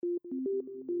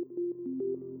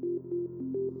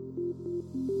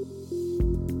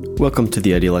Welcome to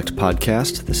the Idealect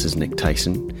Podcast. This is Nick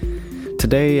Tyson.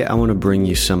 Today, I want to bring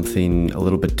you something a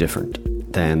little bit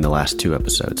different than the last two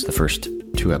episodes, the first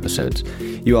two episodes.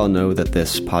 You all know that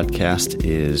this podcast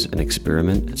is an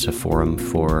experiment. It's a forum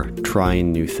for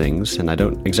trying new things, and I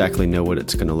don't exactly know what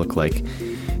it's going to look like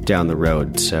down the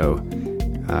road, so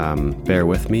bear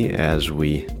with me as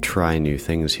we try new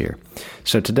things here.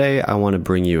 So today, I want to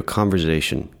bring you a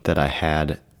conversation that I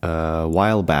had a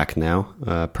while back now,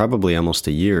 probably almost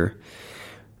a year.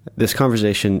 This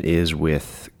conversation is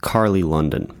with Carly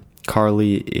London.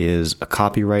 Carly is a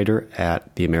copywriter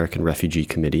at the American Refugee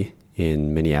Committee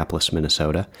in Minneapolis,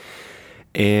 Minnesota.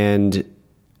 And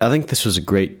I think this was a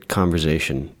great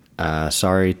conversation.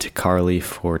 Sorry to Carly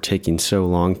for taking so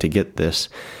long to get this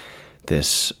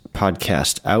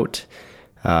podcast out.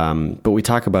 But we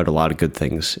talk about a lot of good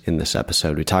things in this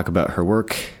episode. We talk about her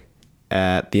work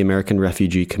at the American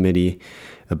Refugee Committee,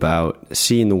 about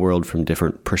seeing the world from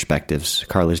different perspectives.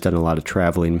 Carly's done a lot of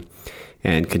traveling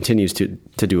and continues to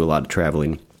do a lot of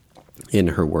traveling in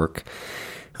her work.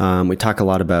 We talk a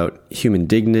lot about human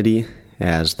dignity,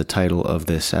 as the title of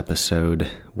this episode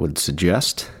would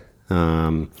suggest,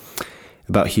 about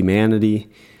humanity,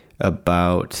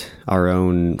 about our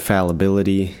own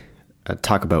fallibility,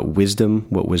 talk about wisdom,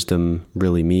 what wisdom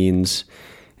really means,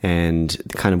 and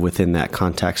kind of within that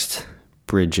context,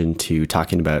 bridge into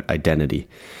talking about identity,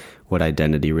 what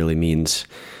identity really means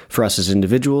for us as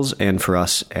individuals and for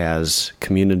us as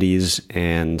communities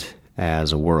and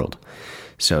as a world.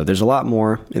 So there's a lot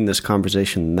more in this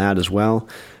conversation than that as well,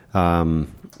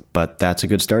 but that's a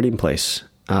good starting place.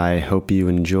 I hope you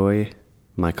enjoy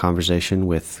my conversation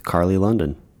with Carly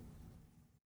London.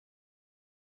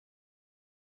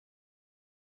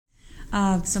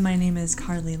 So my name is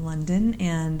Carly London,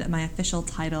 and my official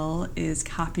title is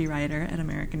copywriter at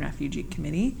American Refugee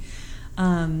Committee.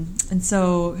 And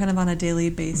so kind of on a daily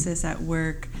basis at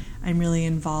work, I'm really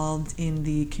involved in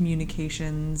the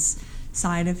communications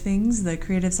side of things, the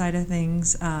creative side of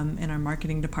things, in our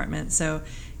marketing department. So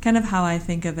kind of how I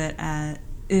think of it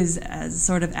is as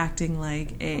sort of acting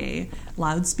like a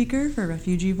loudspeaker for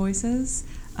refugee voices.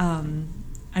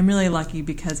 I'm really lucky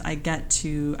because I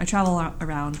travel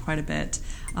around quite a bit,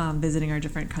 visiting our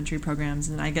different country programs,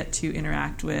 and I get to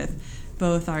interact with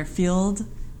both our field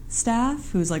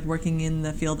staff, who's like working in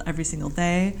the field every single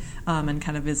day, and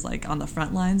kind of is like on the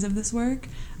front lines of this work.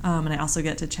 And I also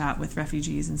get to chat with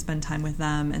refugees and spend time with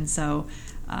them. And so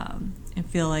I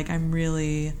feel like I'm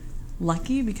really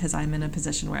lucky because I'm in a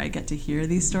position where I get to hear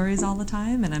these stories all the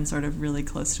time, and I'm sort of really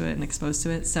close to it and exposed to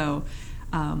it. So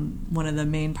one of the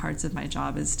main parts of my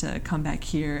job is to come back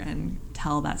here and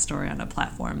tell that story on a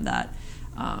platform that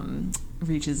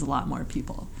reaches a lot more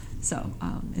people. So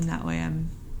in that way, I'm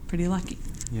pretty lucky.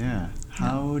 Yeah.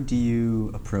 How do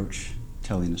you approach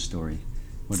telling a story?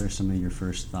 What are some of your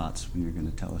first thoughts when you're going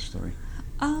to tell a story?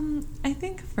 I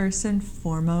think first and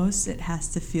foremost, it has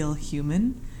to feel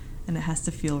human and it has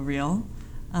to feel real.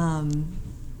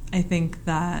 I think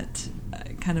that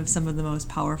kind of some of the most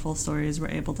powerful stories we're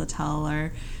able to tell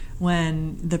are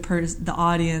when the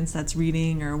audience that's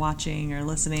reading or watching or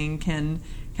listening can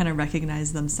kind of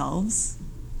recognize themselves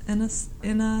in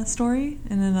a story,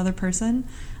 in another person.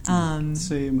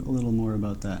 Say a little more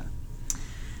about that.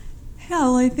 Yeah,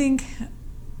 well, I think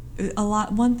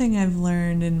one thing I've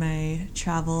learned in my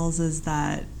travels is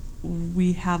that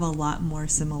we have a lot more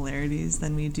similarities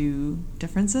than we do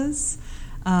differences.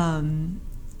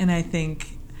 And I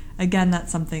think, again,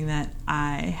 that's something that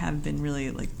I have been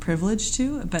really privileged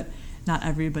to, but not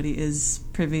everybody is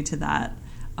privy to that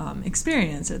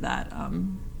experience or that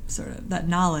sort of that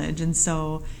knowledge. And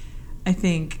so I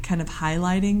think kind of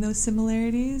highlighting those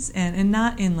similarities and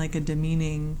not in a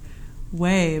demeaning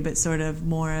way, but sort of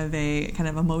more of a kind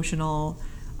of emotional,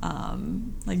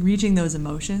 reaching those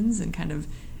emotions and kind of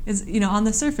is, on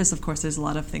the surface, of course, there's a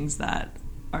lot of things that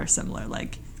are similar,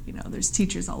 there's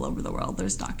teachers all over the world,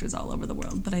 there's doctors all over the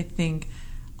world, but I think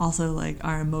also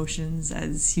our emotions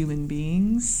as human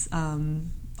beings,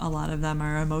 a lot of them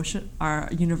are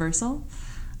universal,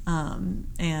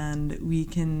 and we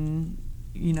can,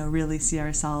 really see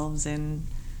ourselves in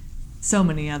so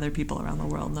many other people around the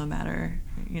world, no matter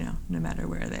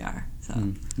where they are.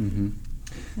 So,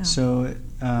 yeah. So,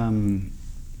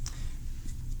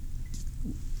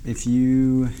 if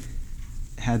you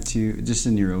had to, just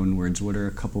in your own words, what are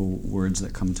a couple words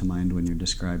that come to mind when you're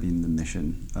describing the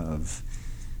mission of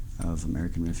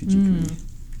American Refugee Committee?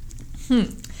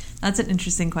 That's an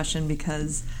interesting question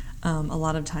because a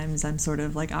lot of times I'm sort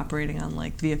of operating on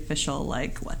the official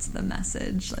what's the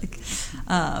message, what's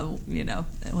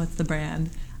the brand.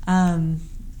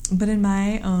 But in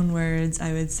my own words,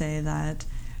 I would say that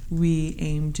we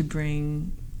aim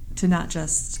to not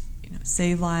just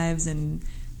save lives and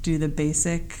do the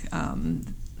basic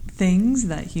things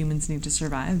that humans need to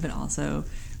survive, but also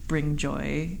bring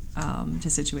joy to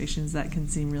situations that can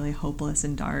seem really hopeless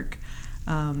and dark,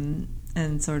 and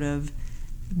sort of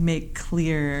make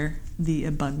clear the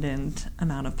abundant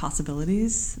amount of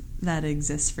possibilities that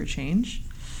exist for change.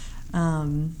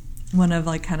 One of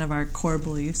kind of our core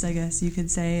beliefs, I guess you could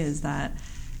say, is that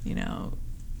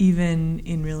even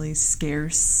in really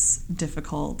scarce,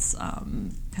 difficult,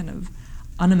 kind of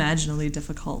unimaginably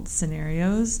difficult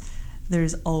scenarios,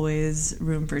 there's always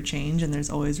room for change and there's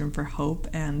always room for hope.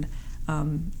 And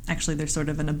actually there's sort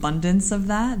of an abundance of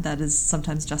that is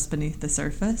sometimes just beneath the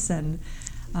surface. And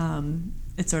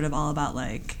it's sort of all about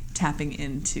tapping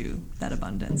into that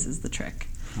abundance is the trick.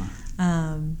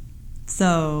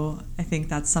 So I think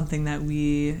that's something that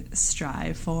we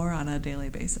strive for on a daily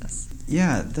basis.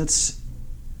 Yeah, that's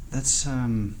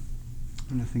I'm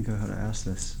trying to think of how to ask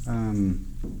this.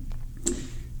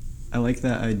 I like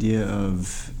that idea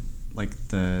of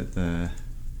the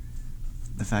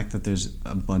fact that there's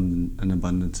an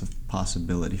abundance of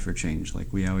possibility for change.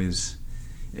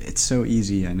 It's so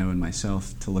easy, I know in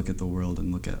myself, to look at the world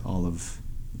and look at all of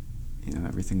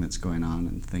everything that's going on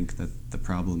and think that the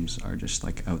problems are just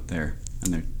out there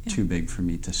and they're too big for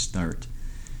me to start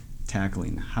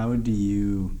tackling. How do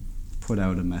you put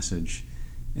out a message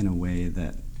in a way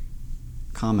that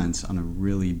comments on a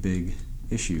really big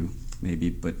issue, maybe,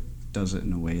 but does it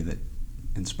in a way that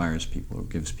inspires people or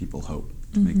gives people hope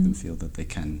to make them feel that they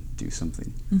can do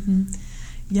something?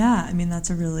 Yeah, I mean, that's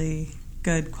a really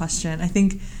good question. I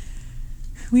think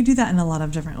we do that in a lot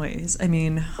of different ways. I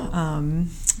mean,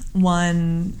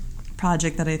 one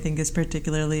project that I think is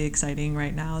particularly exciting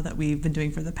right now that we've been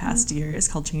doing for the past year is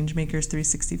called Changemakers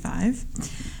 365.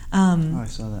 I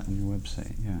saw that on your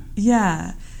website, yeah.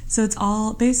 Yeah. So it's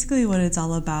basically what it's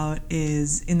all about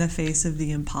is, in the face of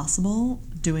the impossible,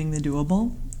 doing the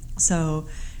doable. So,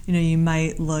 you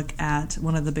might look at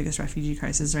one of the biggest refugee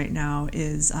crises right now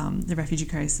is the refugee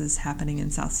crisis happening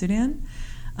in South Sudan.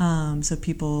 So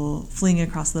people fleeing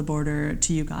across the border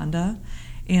to Uganda.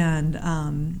 And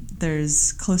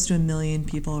there's close to 1 million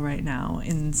people right now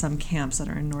in some camps that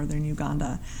are in northern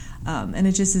Uganda. And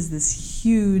it just is this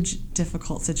huge,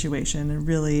 difficult situation and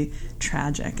really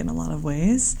tragic in a lot of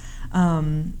ways.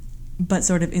 But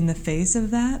sort of in the face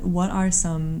of that, what are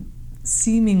some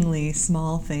seemingly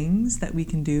small things that we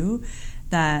can do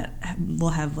that will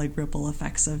have ripple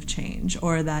effects of change,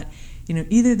 or that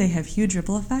either they have huge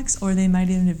ripple effects, or they might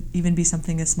even be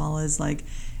something as small as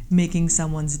making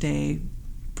someone's day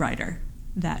brighter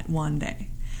that one day.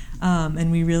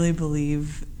 And we really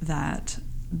believe that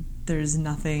there's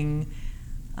nothing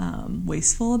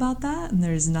wasteful about that, and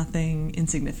there's nothing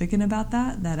insignificant about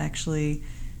that actually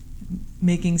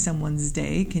making someone's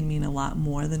day can mean a lot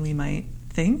more than we might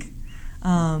think.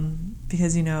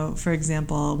 Because, for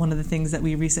example, one of the things that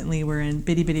we recently were in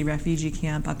Bidi Bidi refugee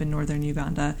camp up in northern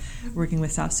Uganda working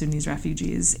with South Sudanese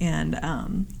refugees,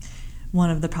 and one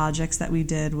of the projects that we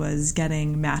did was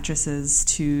getting mattresses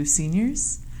to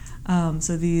seniors.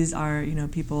 So these are,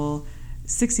 people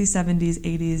 60s, 70s,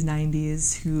 80s,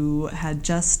 90s who had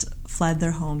just fled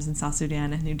their homes in South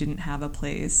Sudan and who didn't have a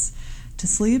place to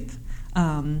sleep.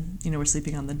 Were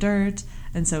sleeping on the dirt,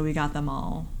 and so we got them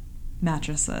all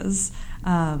mattresses.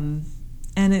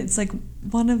 And it's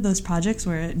one of those projects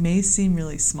where it may seem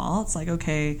really small. It's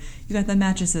okay, you got the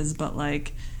mattresses, but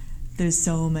there's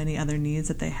so many other needs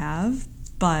that they have.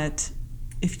 But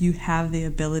if you have the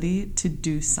ability to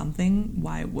do something,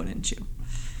 why wouldn't you?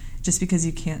 Just because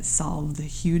you can't solve the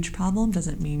huge problem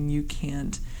doesn't mean you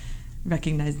can't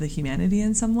recognize the humanity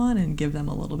in someone and give them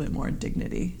a little bit more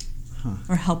dignity,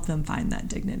 or help them find that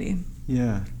dignity.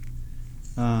 Yeah.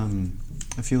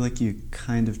 I feel like you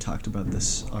kind of talked about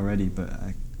this already, but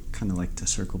I kind of like to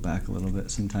circle back a little bit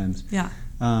sometimes. Yeah.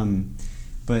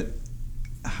 But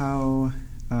how?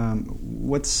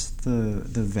 What's the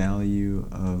value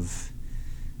of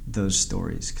those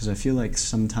stories? Because I feel like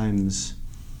sometimes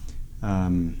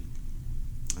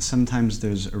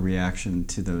there's a reaction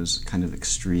to those kind of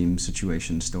extreme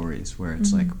situation stories where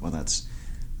it's well,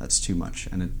 that's too much,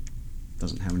 and it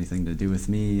doesn't have anything to do with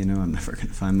me, I'm never going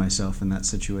to find myself in that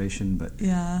situation. But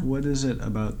what is it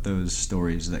about those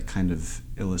stories that kind of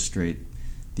illustrate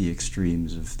the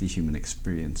extremes of the human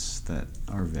experience that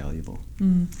are valuable?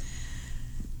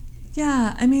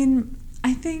 Yeah, I mean,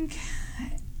 I think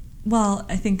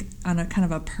on a kind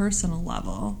of a personal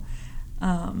level,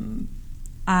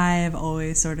 I've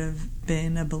always sort of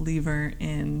been a believer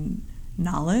in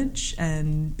knowledge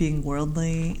and being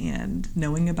worldly and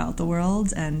knowing about the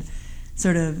world, and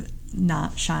sort of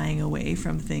not shying away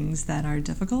from things that are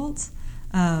difficult.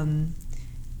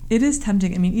 It is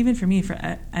tempting. I mean, even for me, for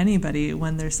anybody,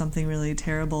 when there's something really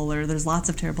terrible or there's lots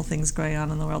of terrible things going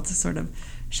on in the world, to sort of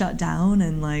shut down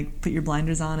and like put your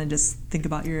blinders on and just think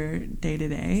about your day to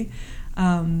day.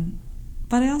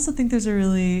 But I also think there's a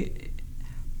really,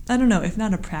 I don't know, if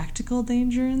not a practical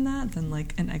danger in that, then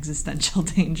like an existential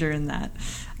danger in that.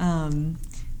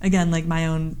 Again, like my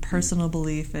own personal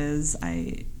belief is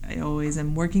I always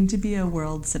am working to be a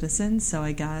world citizen, so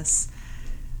I guess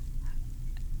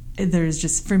there's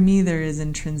just, for me, there is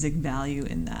intrinsic value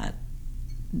in that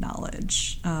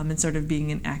knowledge, and sort of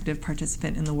being an active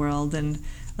participant in the world, and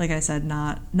like I said,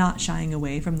 not shying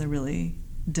away from the really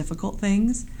difficult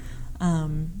things.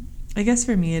 I guess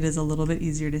for me it is a little bit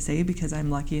easier to say because I'm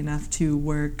lucky enough to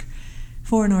work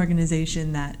for an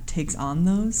organization that takes on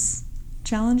those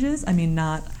challenges. I mean,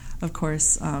 not, of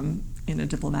course, in a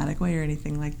diplomatic way or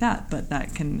anything like that, but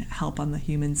that can help on the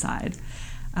human side.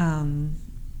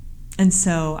 And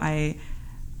so I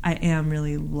am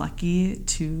really lucky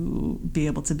to be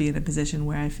able to be in a position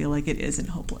where I feel like it isn't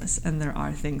hopeless and there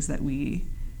are things that we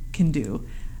can do.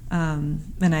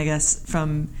 And I guess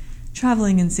from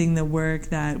traveling and seeing the work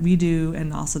that we do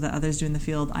and also that others do in the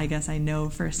field, I guess I know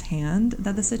firsthand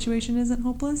that the situation isn't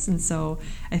hopeless. And so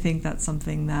I think that's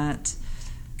something that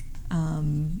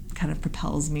kind of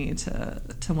propels me to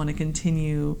want to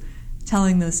continue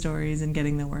telling those stories and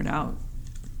getting the word out.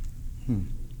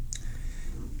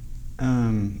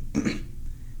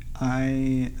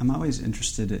 I'm always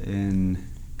interested in,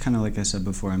 kind of like I said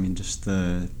before, I mean, just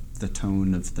the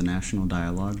tone of the national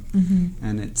dialogue. Mm-hmm.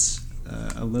 And it's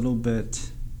a little bit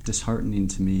disheartening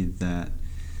to me that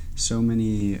so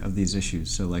many of these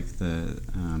issues, so like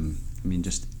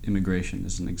just immigration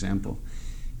as an example,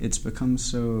 it's become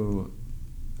so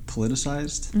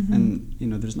politicized. Mm-hmm. And,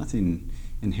 there's nothing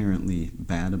inherently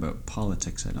bad about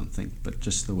politics, I don't think, but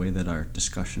just the way that our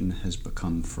discussion has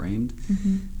become framed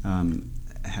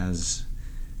has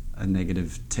a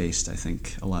negative taste, I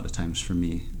think, a lot of times for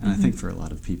me, and I think for a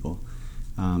lot of people.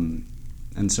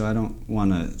 And so I don't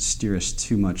want to steer us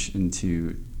too much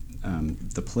into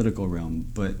the political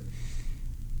realm, but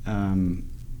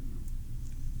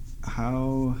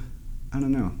how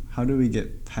do we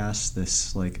get past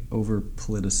this like over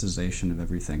politicization of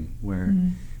everything, where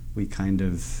we kind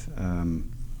of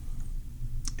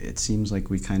it seems like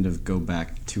we kind of go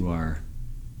back to our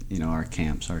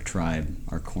camps, our tribe,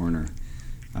 our corner,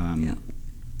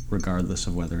 regardless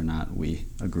of whether or not we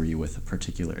agree with a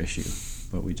particular issue,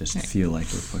 but we just feel like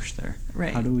we're pushed there.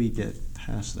 Right. How do we get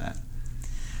past that?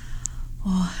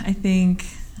 Well, I think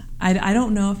I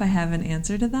don't know if I have an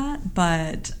answer to that,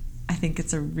 but I think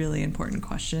it's a really important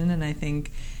question, and I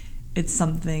think it's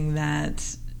something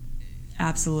that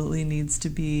absolutely needs to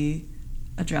be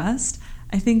addressed.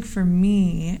 I think for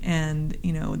me, and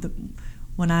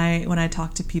when I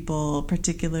talk to people,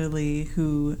 particularly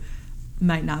who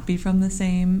might not be from the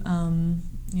same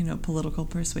political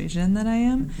persuasion that I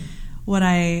am, what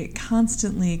I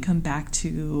constantly come back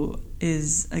to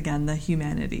is, again, the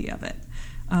humanity of it.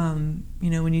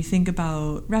 When you think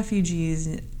about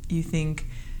refugees, you think,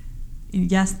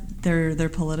 yes, they're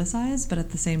politicized, but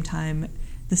at the same time,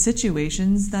 the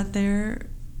situations that they're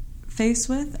faced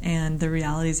with and the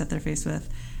realities that they're faced with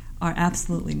are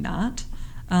absolutely not.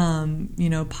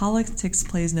 Politics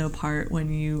plays no part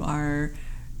when you are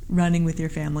running with your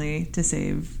family to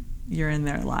save your and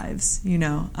their lives.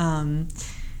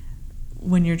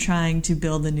 When you're trying to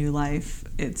build a new life,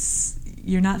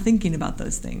 you're not thinking about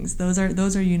those things. Those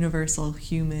are universal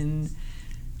human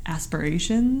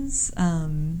aspirations,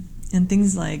 and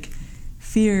things like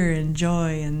fear and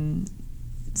joy and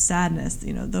sadness.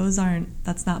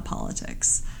 That's not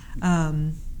politics.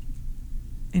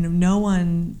 No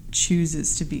one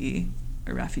chooses to be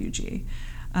a refugee,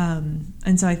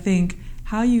 and so I think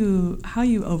how you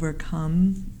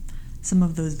overcome some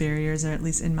of those barriers, or at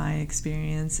least in my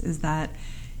experience, is that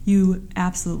you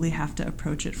absolutely have to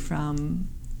approach it from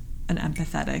an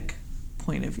empathetic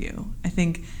point of view. I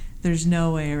think there's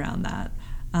no way around that.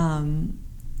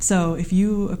 So if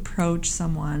you approach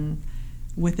someone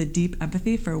with a deep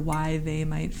empathy for why they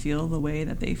might feel the way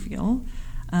that they feel,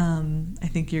 I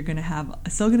think you're going to have,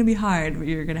 it's still going to be hard, but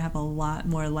you're going to have a lot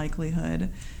more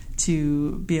likelihood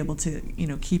to be able to,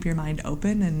 keep your mind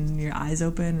open and your eyes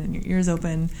open and your ears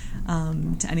open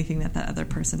to anything that other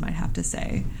person might have to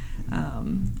say.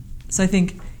 So I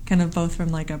think kind of both from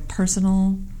like a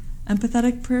personal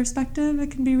empathetic perspective,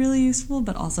 it can be really useful,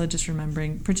 but also just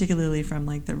remembering, particularly from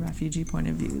like the refugee point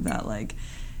of view, that like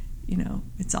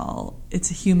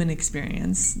it's a human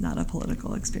experience, not a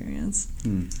political experience.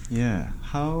 Yeah.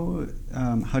 How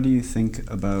do you think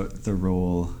about the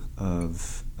role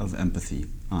of empathy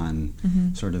on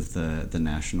sort of the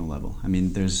national level? I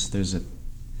mean, there's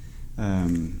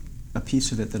a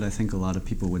piece of it that I think a lot of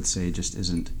people would say just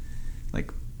isn't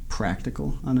like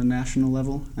practical on a national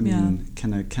level. I mean,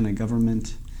 can a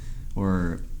government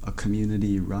or a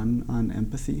community run on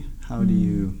empathy? How do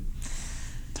you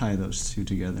tie those two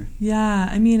together? Yeah,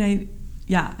 I mean, I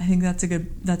think that's a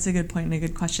good point and a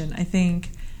good question. I think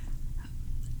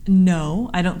no,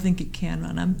 I don't think it can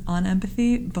run on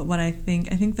empathy, but what I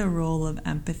think the role of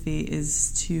empathy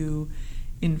is to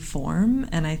inform,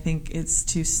 and I think it's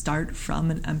to start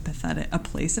from a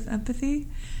place of empathy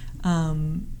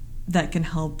that can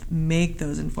help make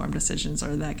those informed decisions,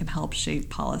 or that can help shape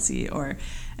policy. I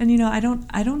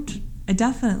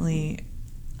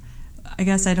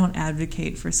guess I don't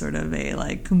advocate for sort of a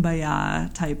like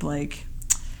kumbaya type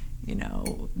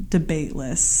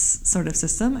debateless sort of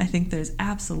system. I think there's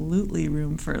absolutely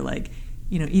room for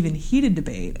even heated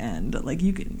debate and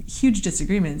huge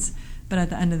disagreements. But at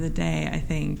the end of the day, I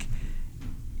think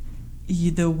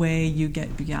the way you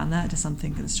get beyond that to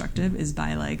something constructive is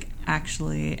by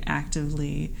actually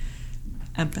actively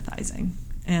empathizing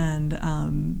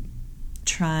and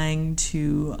trying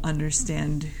to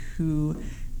understand who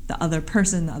the other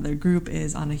person, the other group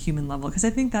is on a human level. Because I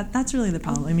think that's really the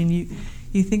problem. I mean,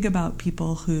 you think about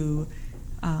people who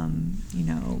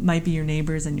might be your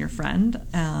neighbors and your friend,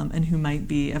 and who might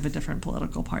be of a different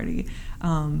political party.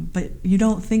 But you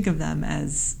don't think of them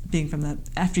as being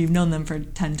after you've known them for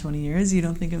 10, 20 years, you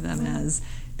don't think of them as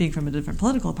being from a different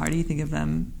political party. You think of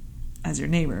them as your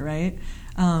neighbor, right?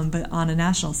 But on a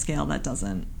national scale, that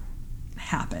doesn't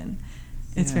happen.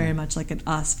 It's very much like an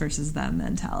us versus them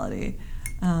mentality.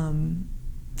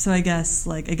 So I guess,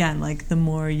 the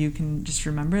more you can just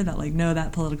remember that, no,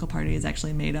 that political party is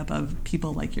actually made up of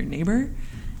people like your neighbor,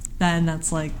 then that's,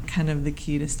 kind of the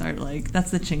key to start, that's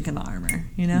the chink in the armor,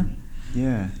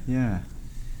 Yeah.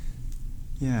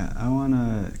 I want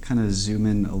to kind of zoom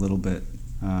in a little bit.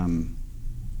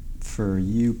 For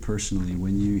you personally,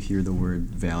 when you hear the word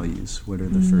values, what are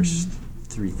the first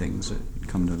three things that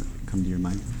come to your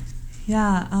mind?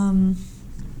 Yeah,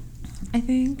 I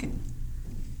think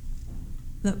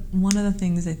that one of the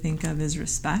things I think of is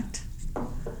respect.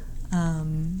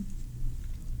 I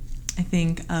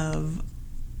think of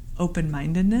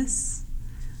open-mindedness.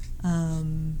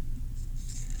 I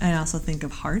also think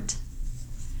of heart.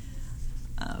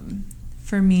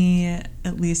 For me,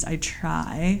 at least, I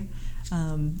try.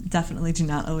 Definitely do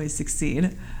not always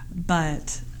succeed,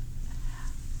 but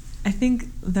I think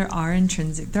there are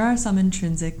some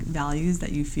intrinsic values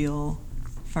that you feel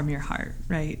from your heart,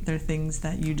 right? They're things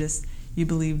that you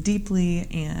believe deeply,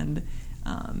 and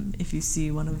if you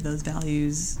see one of those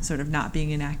values sort of not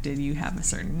being enacted, you have a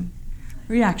certain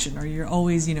reaction, or you're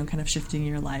always, kind of shifting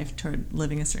your life toward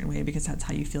living a certain way because that's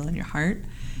how you feel in your heart.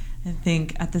 I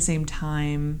think at the same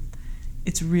time,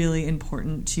 it's really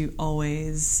important to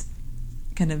always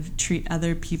kind of treat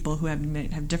other people who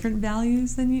might have different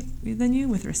values than you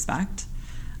with respect,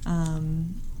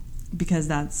 because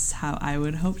that's how I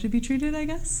would hope to be treated, I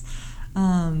guess.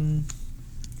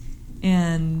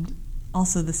 And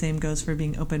also the same goes for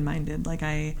being open-minded.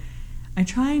 I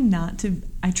try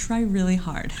really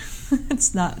hard.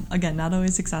 It's not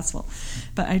always successful,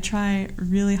 but I try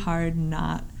really hard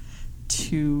not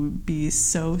to be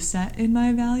so set in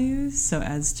my values so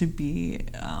as to be,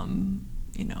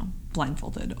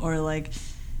 blindfolded, or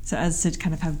so as to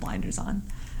kind of have blinders on.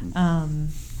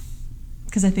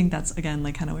 Because I think that's, again,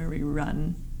 kind of where we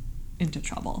run into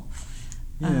trouble.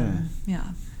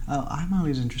 Yeah. I'm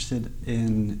always interested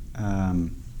in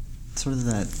sort of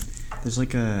that. There's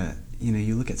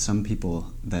you look at some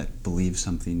people that believe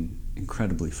something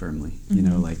incredibly firmly,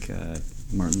 like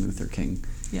Martin Luther King.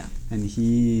 Yeah. And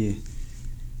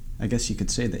I guess you could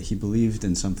say that he believed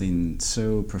in something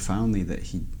so profoundly that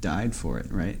he died for it,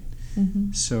 right?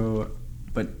 Mm-hmm. So,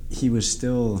 but he was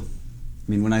still,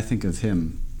 when I think of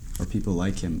him or people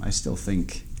like him, I still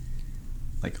think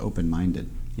open-minded,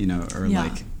 or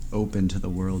open to the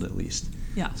world at least.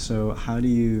 Yeah. So how do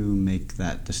you make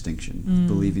that distinction?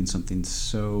 Believing something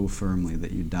so firmly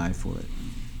that you die for it,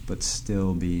 but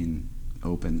still being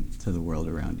open to the world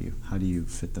around you. How do you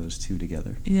fit those two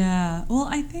together? Yeah. Well,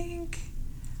 I think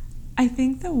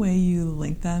the way you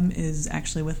link them is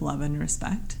actually with love and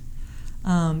respect.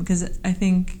 Because I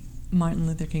think Martin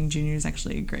Luther King Jr. is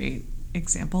actually a great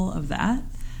example of that.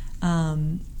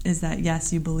 Is that,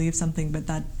 yes, you believe something, but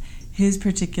that his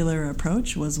particular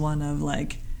approach was one of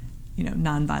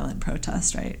nonviolent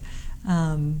protest, right?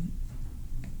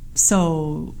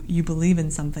 So you believe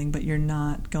in something, but you're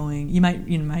not going. You might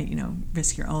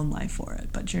risk your own life for it,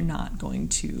 but you're not going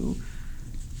to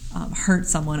hurt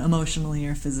someone emotionally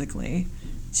or physically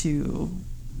to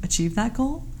achieve that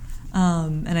goal.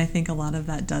 And I think a lot of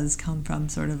that does come from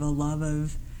sort of a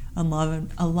love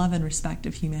and respect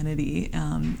of humanity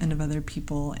and of other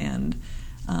people, and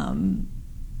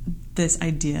this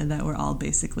idea that we're all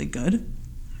basically good.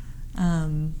 I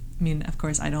mean, of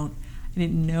course, I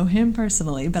didn't know him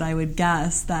personally, but I would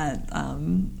guess that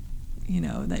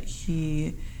that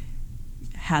he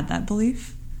had that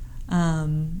belief,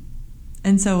 and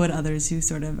so would others who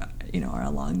sort of are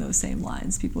along those same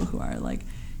lines. People who are like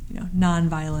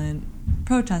nonviolent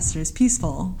protesters,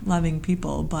 peaceful, loving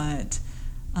people, but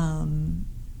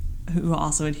who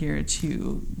also adhere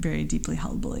to very deeply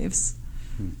held beliefs.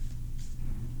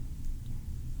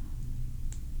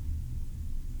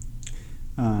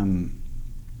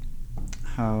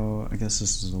 How, I guess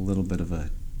this is a little bit of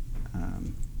a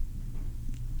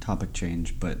topic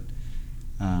change, but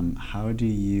how do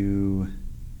you,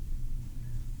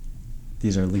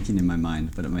 these are linking in my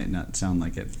mind, but it might not sound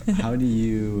like it. How do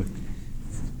you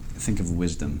think of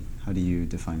wisdom? How do you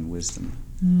define wisdom?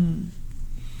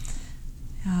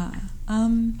 Yeah.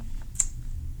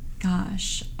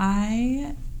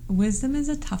 Wisdom is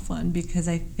a tough one, because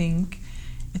I think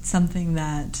it's something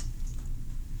that,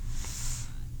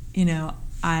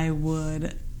 I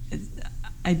would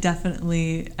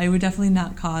definitely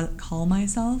not call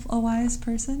myself a wise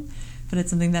person, but it's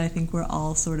something that I think we're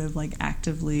all sort of like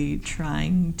actively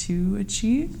trying to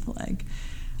achieve, like,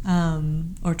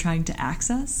 or trying to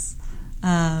access.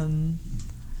 But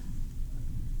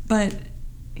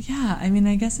yeah, I mean,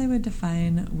 I guess I would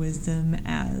define wisdom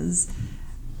as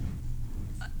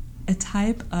a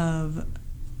type of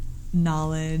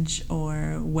knowledge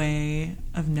or way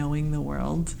of knowing the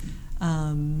world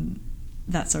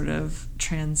that sort of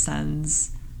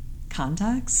transcends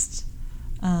context,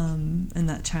 and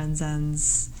that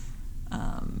transcends,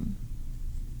 I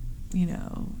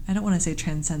don't want to say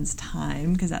transcends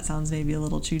time, because that sounds maybe a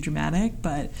little too dramatic,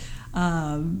 but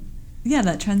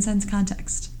that transcends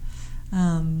context.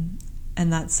 And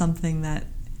that's something that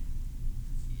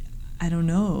I don't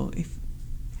know if,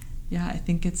 I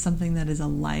think it's something that is a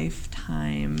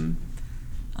lifetime,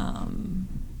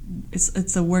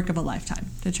 it's a work of a lifetime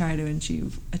to try to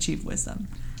achieve wisdom.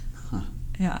 Huh.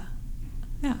 Yeah.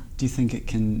 Do you think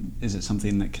is it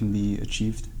something that can be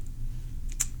achieved?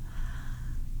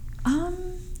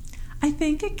 I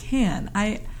think it can.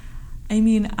 I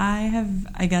mean, I have,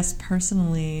 I guess,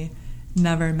 personally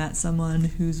never met someone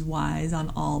who's wise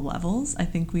on all levels. I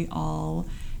think we all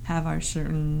have our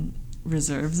certain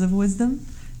reserves of wisdom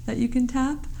that you can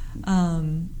tap.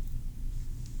 I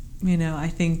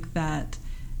think that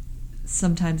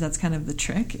sometimes that's kind of the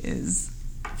trick, is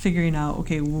figuring out,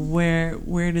 okay,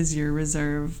 where does your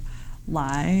reserve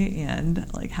lie,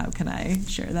 and like, how can I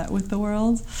share that with the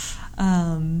world?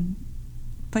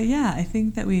 But yeah, I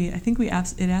think it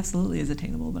absolutely is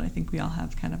attainable, but I think we all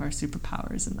have kind of our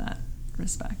superpowers in that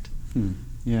respect.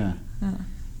 Yeah.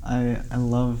 I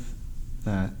love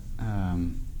that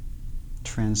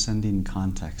transcending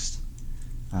context.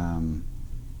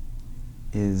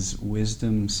 Is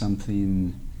wisdom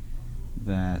something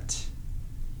that,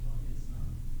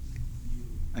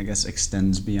 I guess,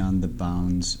 extends beyond the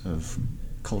bounds of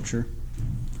culture?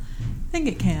 I think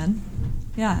it can.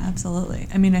 Yeah, absolutely.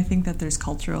 I mean, I think that there's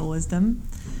cultural wisdom,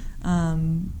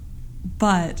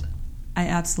 but I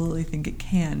absolutely think it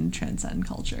can transcend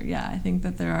culture. Yeah, I think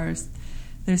that there's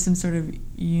some sort of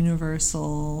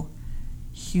universal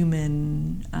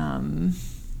human,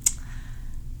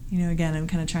 again, I'm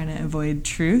kind of trying to avoid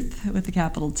truth with the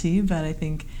capital T, but I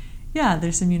think,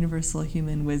 there's some universal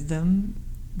human wisdom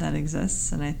that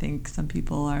exists, and I think some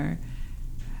people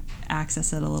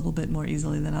access it a little bit more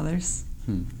easily than others.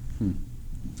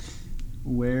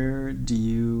 Where do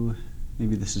you,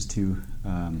 maybe this is too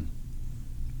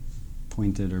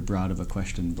pointed or broad of a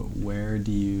question, but where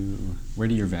do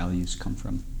your values come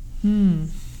from?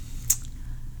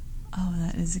 Oh,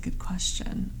 that is a good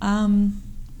question.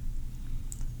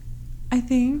 I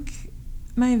think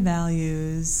my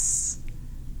values,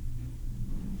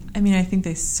 I think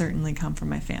they certainly come from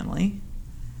my family.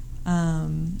 I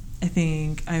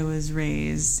think I was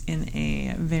raised in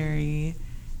a very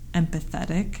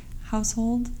empathetic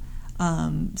household,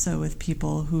 so with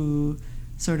people who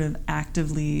sort of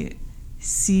actively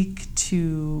seek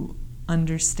to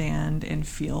understand and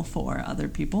feel for other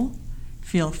people,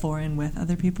 feel for and with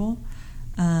other people.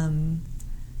 And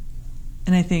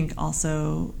I think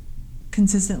also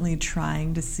consistently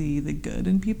trying to see the good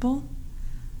in people.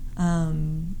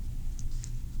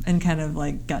 and kind of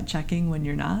like gut checking when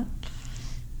you're not.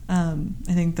 I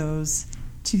think those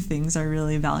two things are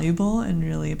really valuable and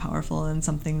really powerful, and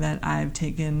something that I've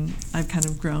kind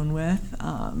of grown with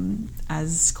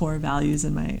as core values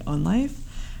in my own life,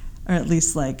 or at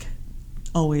least like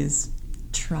always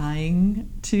trying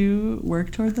to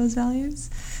work toward those values.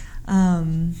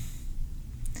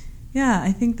 Yeah,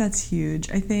 I think that's huge.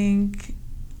 I think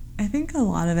a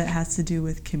lot of it has to do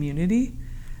with community.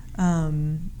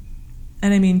 And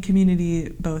I mean community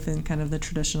both in kind of the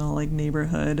traditional like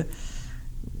neighborhood,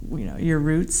 your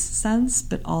roots sense,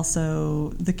 but also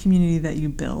the community that you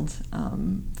build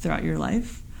throughout your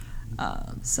life.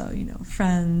 So,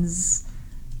 friends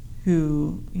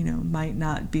who, might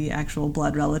not be actual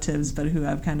blood relatives, but who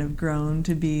have kind of grown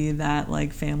to be that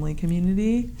like family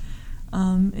community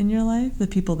in your life, the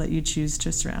people that you choose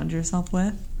to surround yourself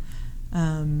with.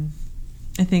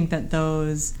 I think that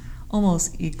those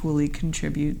almost equally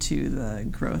contribute to the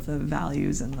growth of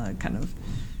values and the kind of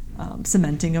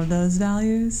cementing of those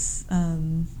values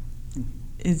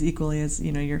is equally as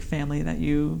your family that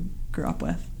you grew up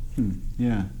with.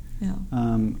 Yeah. Yeah.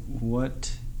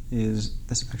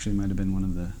 This actually might have been one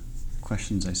of the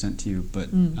questions I sent to you, but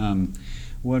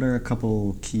what are a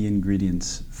couple key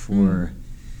ingredients for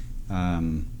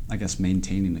I guess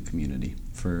maintaining a community,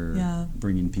 for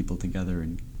bringing people together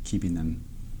and keeping them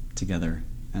together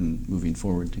and moving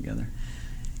forward together?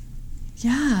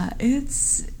 Yeah,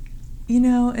 it's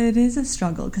it is a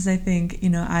struggle, because I think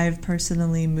I've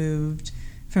personally moved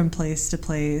from place to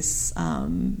place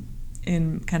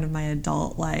in kind of my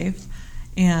adult life,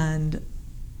 and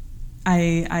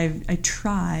I've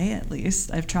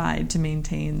tried to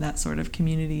maintain that sort of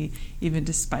community even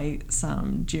despite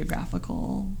some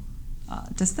geographical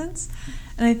distance.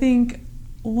 And I think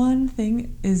one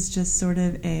thing is just sort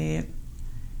of there's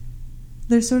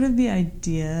sort of the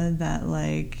idea that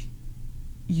like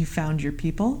you found your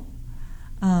people.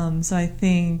 So I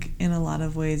think in a lot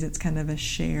of ways it's kind of a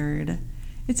shared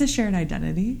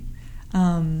identity.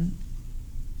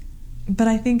 But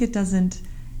I think it doesn't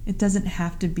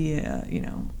have to be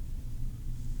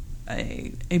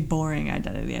a boring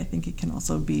identity. I think it can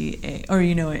also be a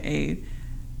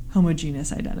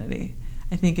homogeneous identity.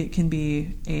 I think it can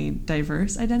be a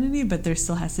diverse identity, but there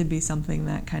still has to be something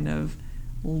that kind of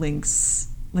links,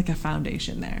 like a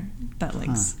foundation there that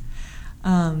links.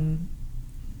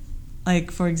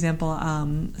 Like for example,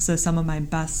 so some of my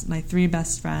three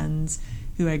best friends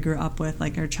who I grew up with,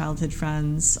 like our childhood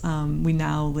friends, we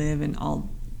now live in all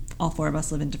four of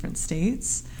us live in different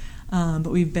states, but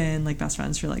we've been like best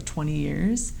friends for like 20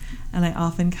 years, and I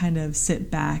often kind of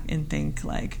sit back and think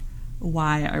like,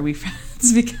 why are we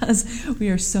friends? Because we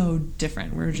are so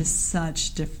different. We're just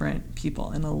such different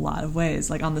people in a lot of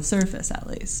ways, like on the surface at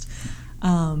least.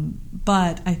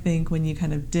 But I think when you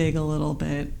kind of dig a little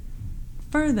bit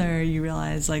further, you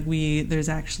realize like there's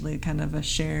actually kind of a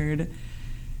shared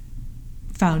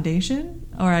foundation,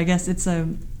 or I guess it's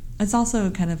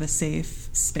also kind of a safe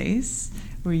space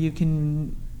where you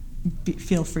can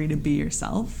feel free to be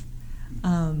yourself.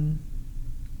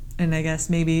 And I guess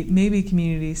maybe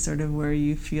community is sort of where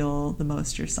you feel the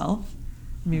most yourself.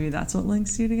 Maybe that's what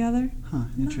links you together.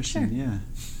 Interesting. Sure. Yeah.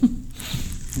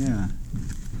 Yeah.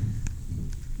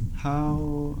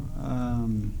 How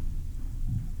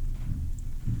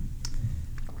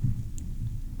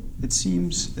it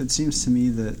seems to me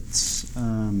that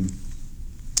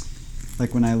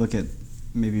like when I look at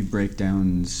maybe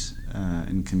breakdowns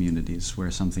in communities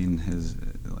where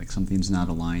something's not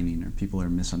aligning or people are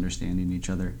misunderstanding each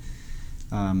other,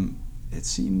 it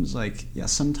seems like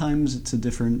sometimes it's a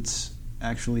difference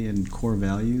actually in core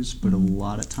values, but a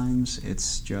lot of times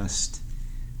it's just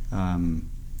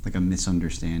like a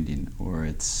misunderstanding, or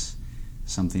it's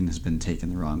something has been taken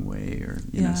the wrong way, or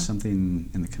something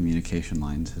in the communication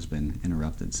lines has been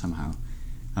interrupted somehow,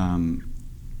 and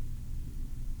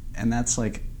that's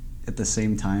like at the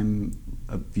same time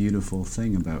a beautiful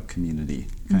thing about community,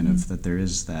 kind of that there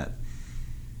is that.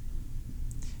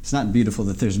 It's not beautiful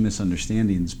that there's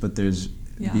misunderstandings, but there's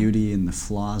beauty in the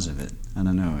flaws of it. I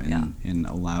don't know, in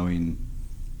allowing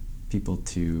people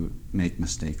to make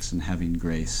mistakes and having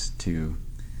grace to,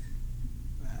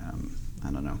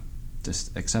 I don't know,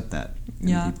 just accept that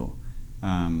in people.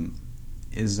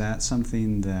 Is that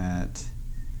something that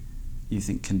you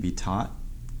think can be taught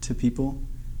to people?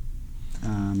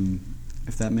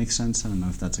 If that makes sense. I don't know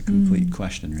if that's a complete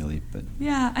question, really, but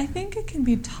yeah, I think it can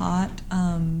be taught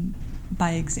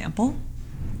by example.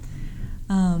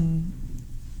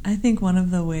 I think one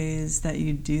of the ways that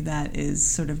you do that is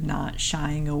sort of not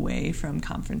shying away from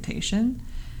confrontation,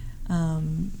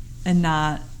 and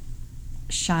not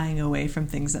shying away from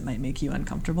things that might make you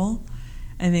uncomfortable.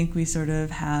 I think we sort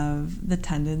of have the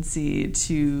tendency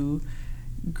to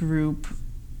group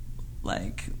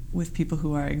like with people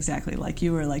who are exactly like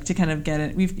you, or like to kind of get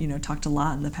it. We've talked a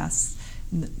lot in the past,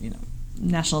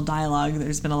 national dialogue.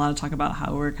 There's been a lot of talk about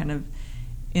how we're kind of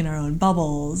in our own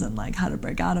bubbles and like how to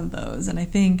break out of those. And I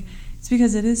think it's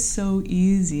because it is so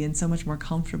easy and so much more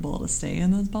comfortable to stay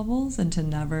in those bubbles and to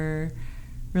never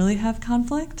really have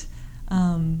conflict.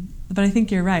 But I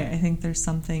think you're right. I think there's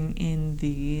something in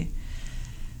the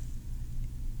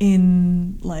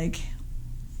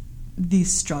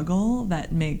struggle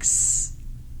that makes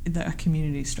the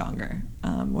community stronger,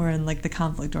 or in like the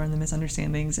conflict or in the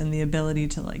misunderstandings, and the ability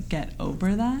to like get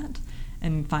over that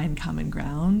and find common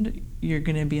ground. You're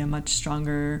going to be a much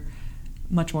stronger,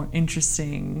 much more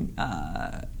interesting,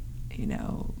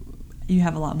 you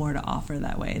have a lot more to offer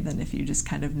that way than if you just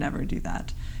kind of never do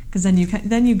that. Because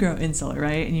then you grow insular,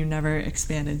 right? And you never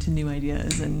expand into new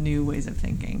ideas and new ways of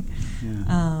thinking.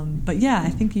 Yeah. But yeah, I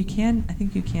think you can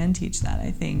teach that.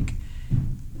 I think,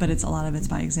 but a lot of it's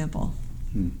by example.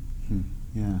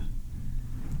 Yeah.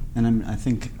 And I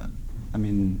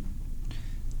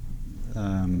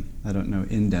don't know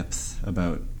in depth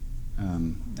about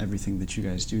everything that you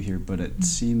guys do here, but it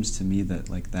seems to me that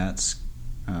like that's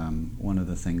one of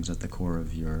the things at the core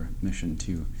of your mission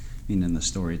too. I mean, in the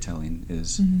storytelling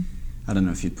is, I don't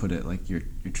know if you'd put it like you're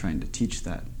trying to teach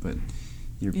that, but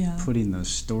you're putting those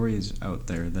stories out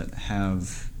there that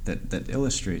have that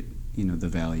illustrate the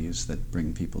values that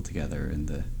bring people together, and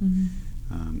the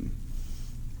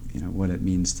what it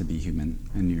means to be human,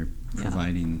 and you're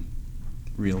providing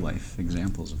real life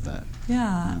examples of that.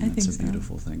 Yeah, I think so. It's a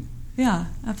beautiful thing. Yeah,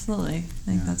 absolutely. I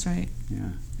think that's right.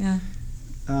 Yeah.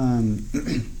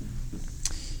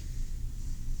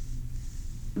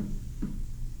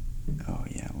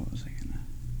 What was I gonna?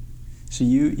 So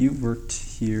you worked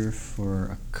here for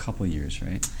a couple years,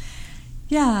 right?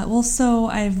 Yeah, well, so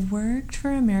I've worked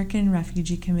for American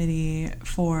Refugee Committee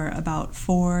for about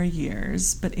 4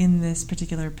 years, but in this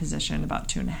particular position, about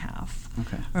 2.5.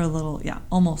 Okay. Or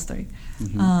almost 3.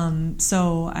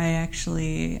 So I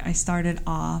started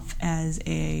off as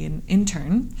an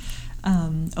intern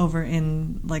over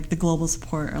in like the global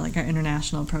support, or like our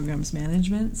international programs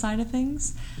management side of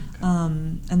things,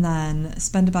 and then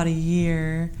spent about a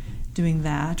year doing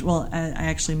that. Well, I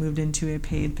actually moved into a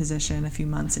paid position a few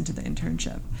months into the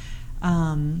internship.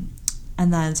 And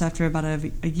then, so after about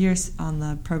a year on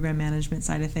the program management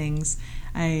side of things,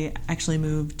 I actually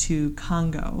moved to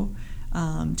Congo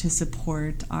to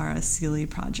support our Asili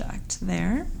project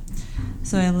there.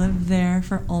 So I lived there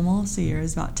for almost a year, it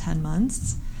was about 10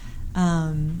 months.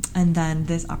 And then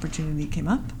this opportunity came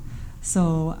up.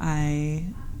 So I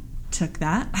took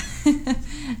that,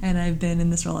 and I've been in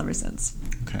this role ever since.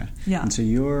 Okay. Yeah. And so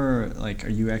you're like, are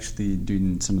you actually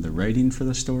doing some of the writing for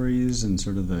the stories and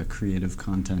sort of the creative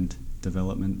content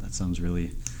development? That sounds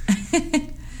really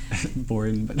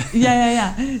boring, but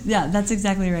yeah, that's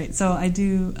exactly right. So I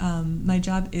do, my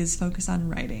job is focused on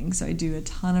writing. So I do a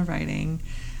ton of writing.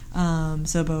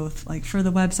 So both like for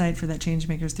the website, for that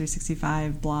Changemakers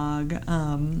 365 blog,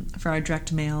 for our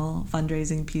direct mail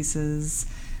fundraising pieces,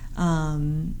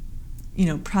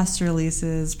 press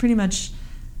releases, pretty much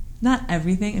not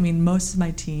everything. I mean, most of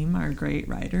my team are great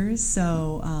writers,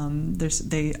 so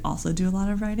they also do a lot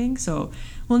of writing. So I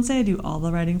won't say I do all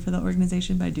the writing for the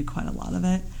organization, but I do quite a lot of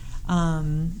it.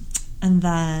 And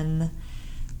then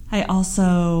I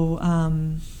also,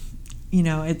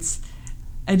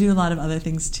 I do a lot of other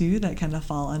things too that kind of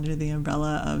fall under the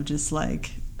umbrella of just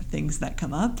like things that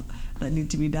come up that need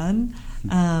to be done.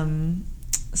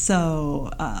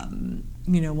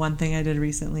 One thing I did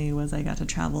recently was I got to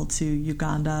travel to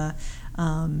Uganda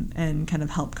and kind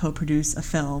of help co-produce a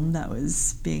film that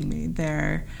was being made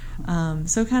there.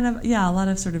 So kind of, a lot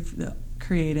of sort of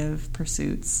creative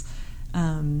pursuits.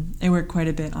 I work quite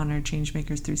a bit on our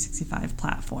Changemakers 365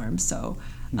 platform. So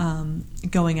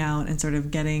going out and sort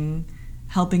of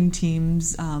helping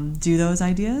teams do those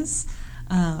ideas,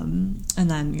 and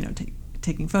then,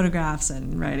 taking photographs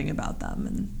and writing about them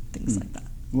and things like that.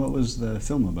 What was the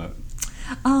film about?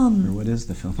 Or what is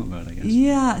the film about, I guess?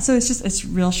 Yeah, so it's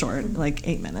real short, like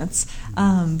 8 minutes.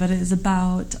 But it is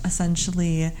about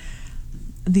essentially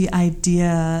the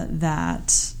idea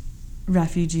that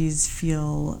refugees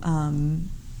feel an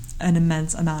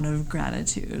immense amount of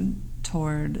gratitude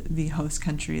toward the host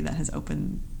country that has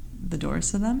opened the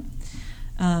doors to them.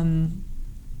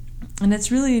 And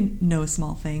it's really no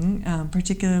small thing,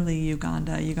 particularly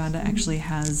Uganda. Uganda actually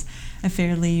has a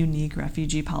fairly unique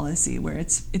refugee policy where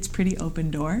it's pretty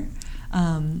open door.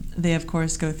 They, of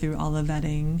course, go through all the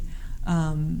vetting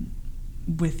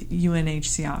with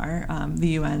UNHCR, the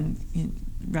UN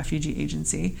refugee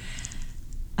agency.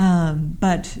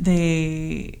 But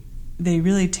they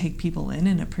really take people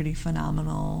in a pretty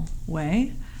phenomenal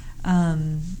way.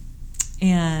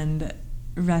 And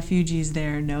refugees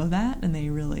there know that, and they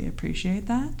really appreciate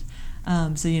that.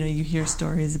 So, you hear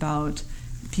stories about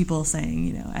people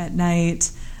saying, at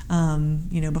night,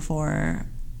 before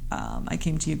I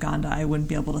came to Uganda, I wouldn't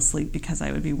be able to sleep because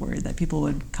I would be worried that people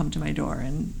would come to my door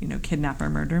and, kidnap or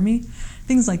murder me,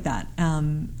 things like that.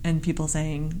 And people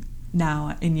saying,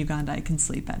 now in Uganda, I can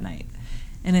sleep at night.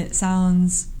 And it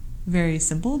sounds very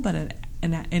simple, but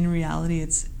in reality,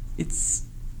 it's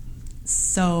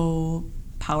so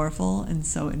powerful and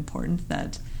so important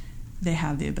that they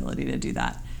have the ability to do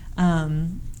that.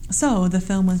 So the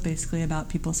film was basically about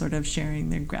people sort of sharing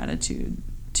their gratitude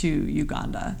to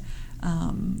Uganda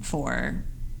for,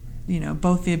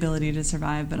 both the ability to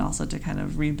survive, but also to kind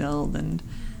of rebuild and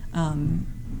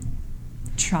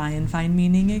try and find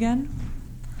meaning again.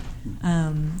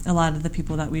 A lot of the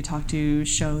people that we talked to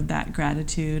showed that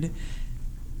gratitude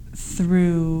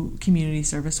through community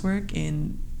service work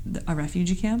in a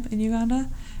refugee camp in Uganda.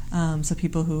 So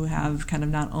people who have kind of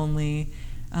not only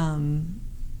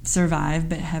survived,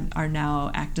 but are now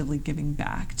actively giving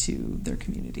back to their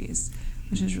communities,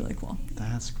 which is really cool.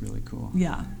 That's really cool.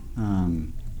 Yeah.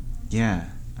 I'm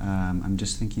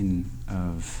just thinking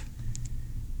of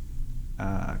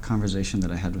a conversation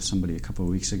that I had with somebody a couple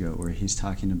of weeks ago where he's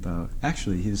talking about,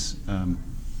 actually he's on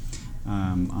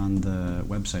the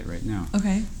website right now.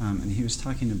 Okay. And he was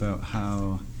talking about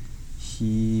how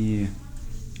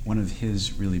one of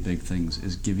his really big things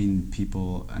is giving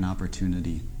people an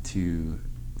opportunity to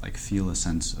feel a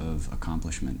sense of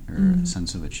accomplishment or a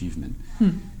sense of achievement.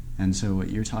 And so what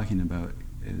you're talking about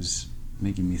is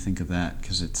making me think of that,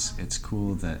 because it's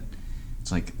cool that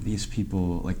it's these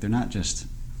people, they're not just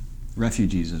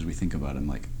refugees as we think about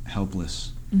them,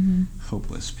 helpless,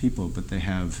 hopeless people, but they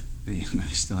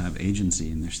still have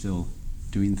agency, and they're still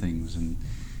doing things and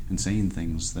saying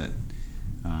things that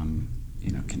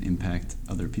can impact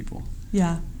other people.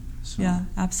 Yeah. So. Yeah,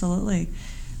 absolutely.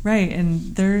 Right,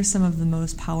 and they're some of the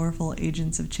most powerful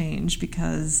agents of change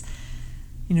because,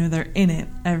 they're in it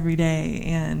every day,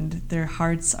 and their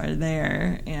hearts are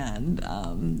there,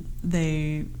 and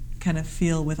they kind of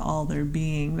feel with all their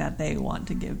being that they want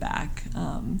to give back.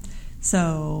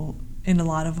 So in a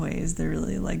lot of ways, they're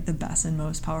really the best and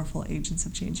most powerful agents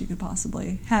of change you could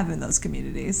possibly have in those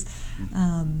communities.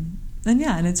 And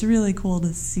it's really cool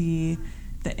to see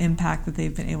the impact that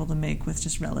they've been able to make with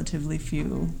just relatively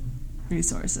few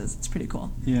resources. It's pretty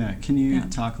cool. Yeah. Can you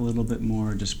talk a little bit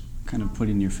more, just kind of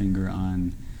putting your finger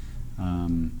on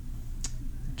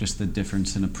just the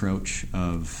difference in approach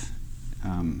of,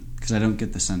 because I don't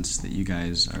get the sense that you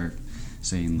guys are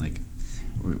saying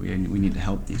we need to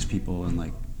help these people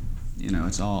and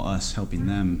it's all us helping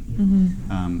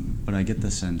them. But I get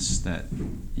the sense that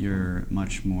you're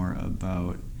much more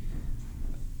about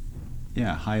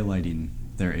highlighting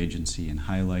their agency and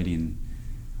highlighting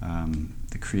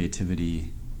the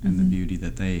creativity and the beauty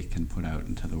that they can put out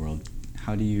into the world.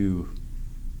 How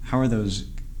are those,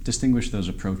 distinguish those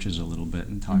approaches a little bit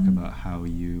and talk about how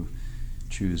you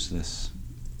choose this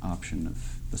option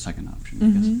of the second option,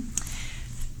 I guess.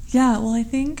 Yeah, well, I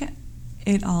think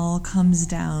it all comes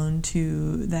down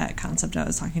to that concept I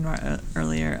was talking about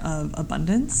earlier of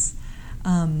abundance,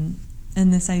 and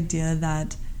this idea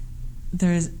that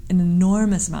there's an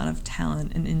enormous amount of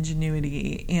talent and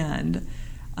ingenuity and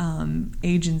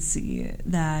agency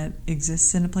that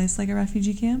exists in a place like a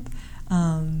refugee camp,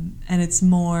 and it's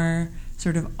more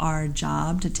sort of our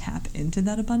job to tap into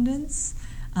that abundance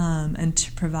and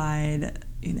to provide,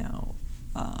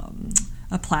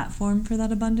 a platform for that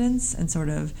abundance and sort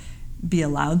of be a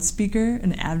loudspeaker,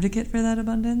 an advocate for that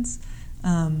abundance,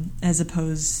 as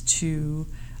opposed to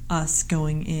us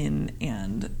going in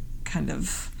and kind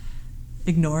of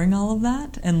ignoring all of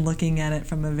that and looking at it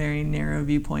from a very narrow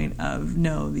viewpoint of,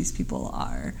 no, these people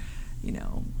are,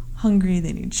 hungry,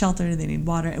 they need shelter, they need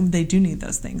water, and they do need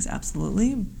those things,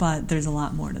 absolutely, but there's a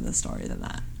lot more to the story than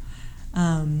that.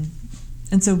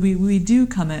 And so we do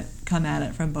come at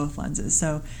it from both lenses.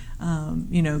 So,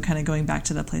 kind of going back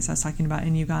to the place I was talking about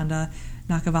in Uganda,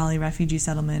 Nakivale Refugee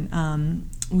Settlement,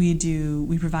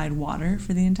 we provide water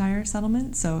for the entire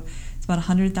settlement. So it's about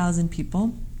 100,000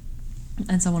 people.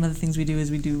 And so one of the things we do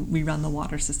is we run the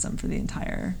water system for the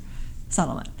entire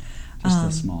settlement. Just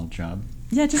a small job.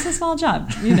 Yeah, just a small job,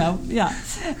 yeah.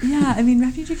 Yeah, I mean,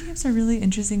 refugee camps are really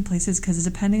interesting places because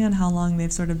depending on how long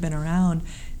they've sort of been around,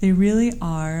 they really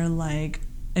are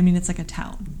it's like a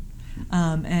town.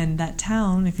 And that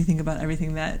town, if you think about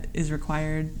everything that is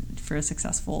required for a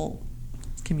successful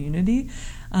community.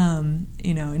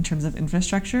 In terms of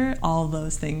infrastructure, all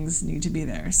those things need to be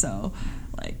there. So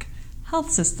like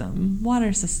health system,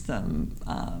 water system,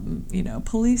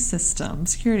 police system,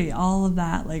 security, all of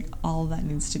that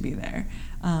needs to be there.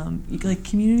 Like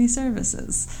community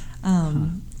services.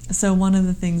 So one of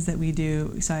the things that we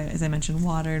do, as I mentioned,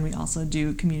 water, and we also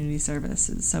do community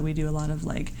services. So we do a lot of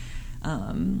like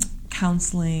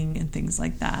counseling and things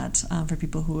like that for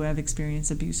people who have experienced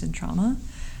abuse and trauma.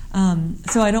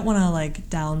 So I don't want to like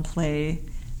downplay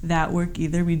that work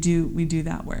either. We do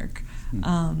that work,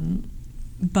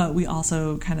 but we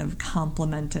also kind of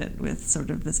complement it with sort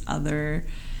of this other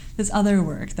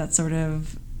work that's sort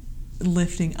of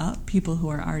lifting up people who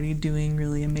are already doing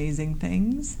really amazing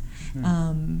things. Sure.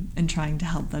 And trying to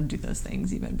help them do those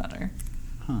things even better.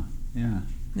 Yeah.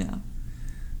 Yeah.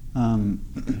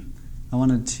 I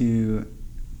wanted to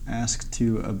ask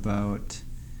too about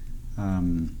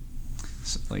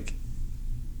like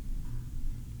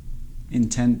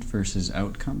intent versus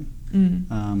outcome.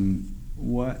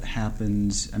 What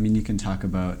happens? I mean, you can talk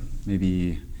about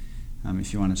maybe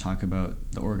if you want to talk about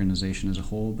the organization as a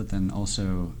whole, but then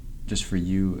also just for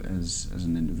you as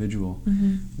an individual,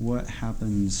 what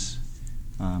happens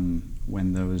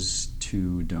when those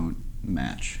two don't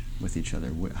match with each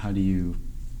other? How do you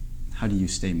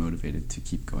stay motivated to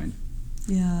keep going?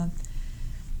 Yeah,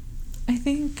 I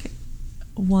think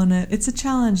it's a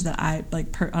challenge that I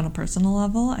like on a personal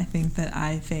level. I think that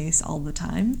I face all the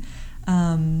time.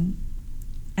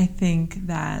 I think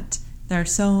that there are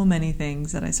so many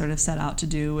things that I sort of set out to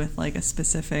do with like a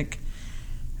specific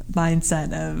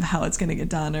mindset of how it's going to get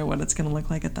done or what it's going to look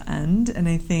like at the end. And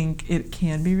I think it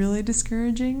can be really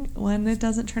discouraging when it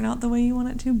doesn't turn out the way you want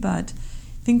it to. But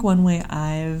I think one way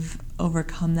I've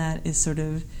overcome that is sort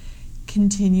of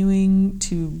continuing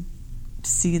to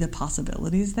see the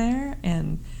possibilities there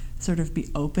and sort of be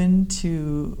open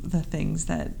to the things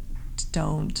that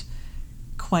don't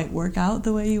quite work out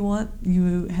the way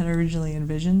you had originally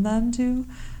envisioned them to.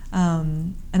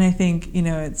 And I think,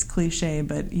 it's cliche,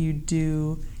 but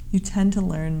you tend to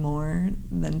learn more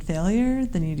than failure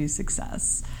than you do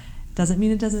success. Doesn't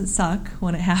mean it doesn't suck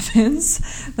when it happens,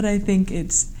 but I think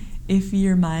it's if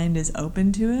your mind is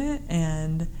open to it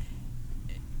and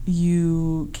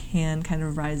you can kind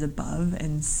of rise above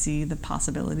and see the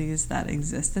possibilities that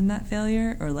exist in that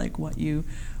failure, or like what you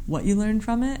learn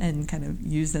from it, and kind of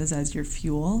use those as your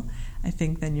fuel, I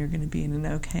think then you're going to be in an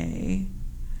okay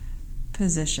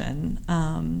position.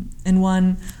 And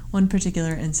one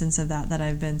particular instance of that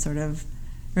I've been sort of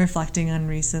reflecting on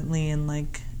recently and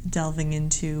like delving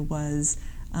into was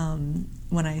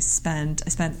when I spent,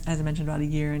 as I mentioned, about a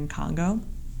year in Congo.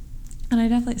 And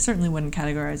I certainly wouldn't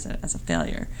categorize it as a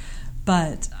failure,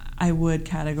 but I would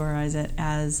categorize it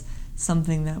as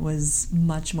something that was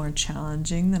much more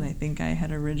challenging than I think I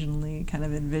had originally kind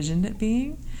of envisioned it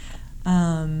being.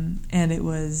 And it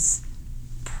was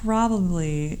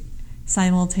probably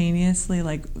simultaneously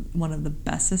like one of the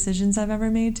best decisions I've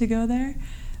ever made to go there,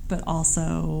 but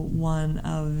also one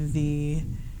of the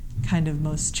kind of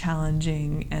most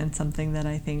challenging, and something that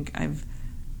I think I've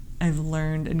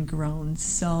learned and grown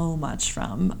so much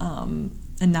from,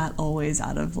 and not always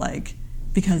out of like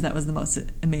because that was the most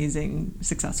amazing,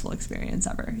 successful experience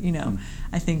ever.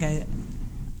 I think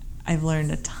I've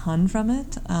learned a ton from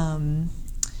it, and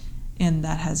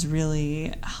that has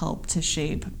really helped to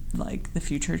shape like the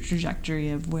future trajectory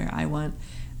of where I want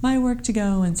my work to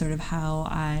go and sort of how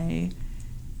I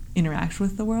interact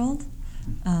with the world.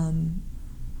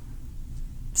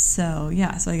 So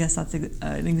I guess that's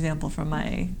an example from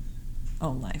my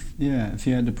own life. Yeah, if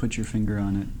you had to put your finger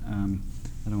on it,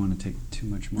 I don't want to take too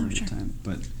much more of your time,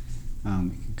 but we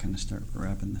can kind of start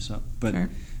wrapping this up. But sure.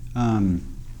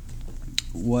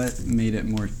 What made it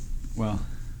more,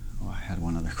 I had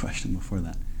one other question before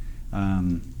that.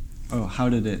 How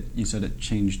did you said it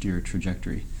changed your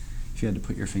trajectory. If you had to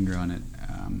put your finger on it,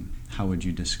 how would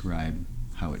you describe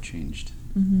how it changed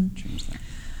that?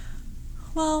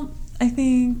 Well, I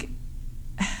think,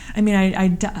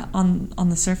 on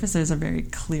the surface, there's a very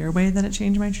clear way that it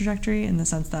changed my trajectory, in the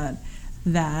sense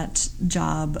that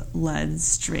job led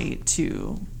straight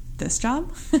to this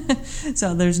job.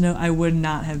 So I would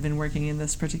not have been working in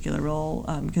this particular role,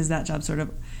 because that job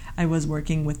I was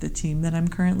working with the team that I'm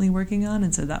currently working on,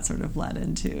 and so that sort of led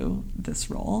into this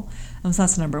role. So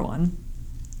that's number one.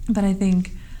 But I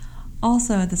think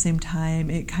also at the same time,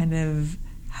 it kind of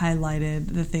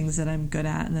highlighted the things that I'm good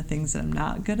at and the things that I'm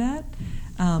not good at.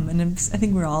 And I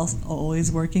think we're all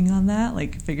always working on that,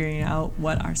 like figuring out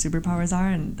what our superpowers are,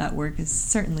 and that work is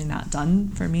certainly not done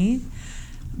for me.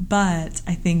 But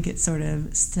I think it sort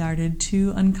of started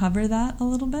to uncover that a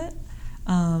little bit.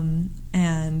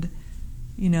 and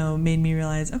made me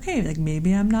realize, okay, like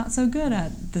maybe I'm not so good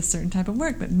at this certain type of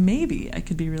work, but maybe I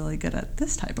could be really good at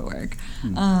this type of work.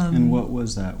 And what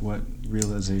was that? What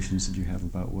realizations did you have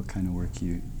about what kind of work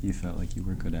you felt like you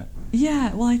were good at?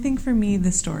 Yeah, well, I think for me,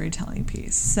 the storytelling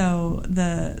piece. So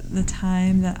the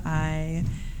time that I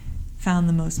found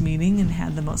the most meaning and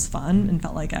had the most fun and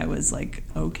felt like I was like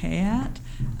okay at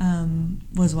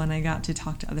was when I got to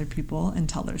talk to other people and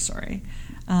tell their story.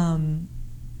 And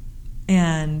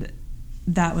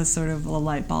that was sort of a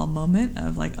light bulb moment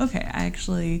of like, okay, I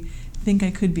actually think I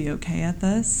could be okay at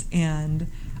this and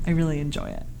I really enjoy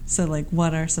it. So like,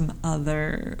 what are some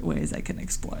other ways I can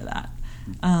explore that?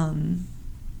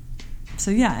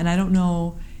 So yeah, and I don't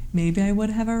know, maybe I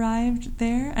would have arrived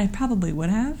there. I probably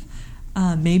would have.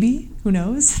 Maybe, who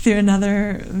knows, through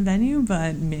another venue,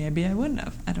 but maybe I wouldn't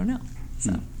have. I don't know.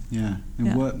 So yeah.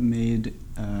 And what made,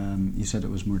 you said it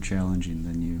was more challenging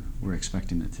than you were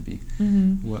expecting it to be.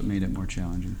 Mm-hmm. What made it more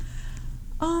challenging?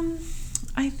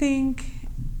 I think,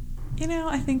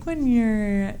 I think when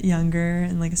you're younger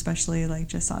and like especially like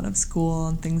just out of school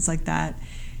and things like that,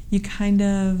 you kind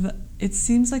of, it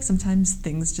seems like sometimes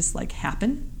things just like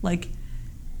happen. Like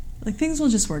things will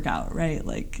just work out, right?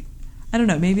 Like, I don't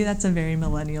know, maybe that's a very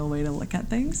millennial way to look at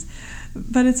things,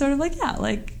 but it's sort of like,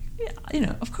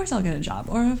 of course I'll get a job,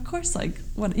 or of course, like,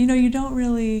 what, you don't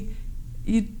really,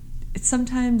 it's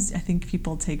sometimes I think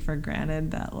people take for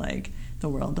granted that like the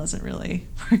world doesn't really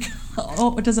work,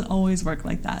 it doesn't always work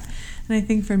like that. And I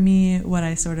think for me, what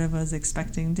I sort of was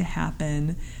expecting to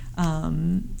happen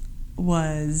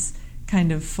was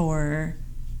kind of for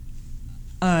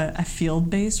a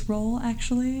field-based role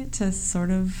actually to sort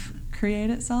of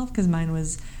create itself, because mine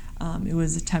was it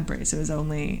was temporary, so it was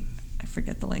only, I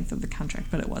forget the length of the contract,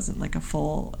 but it wasn't like it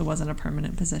wasn't a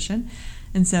permanent position,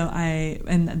 and so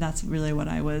and that's really what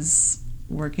I was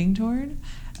working toward,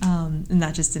 and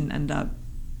that just didn't end up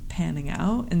panning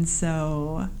out. And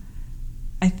so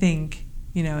I think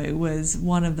it was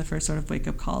one of the first sort of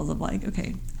wake-up calls of like,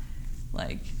 okay,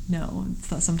 like, no,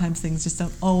 sometimes things just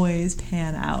don't always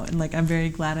pan out. And like, I'm very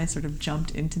glad I sort of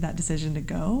jumped into that decision to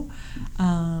go.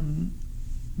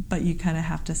 But you kind of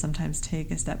have to sometimes take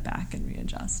a step back and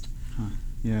readjust. Huh.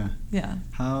 Yeah. Yeah.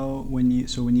 When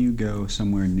you go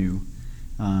somewhere new,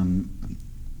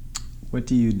 what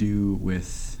do you do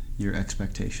with your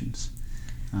expectations?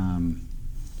 I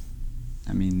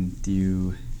mean,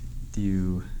 do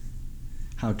you,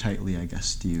 how tightly, I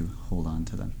guess, do you hold on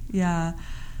to them? Yeah.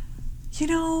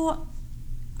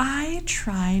 I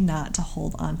try not to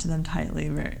hold on to them tightly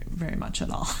very, very much at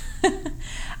all.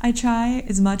 I try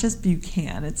as much as you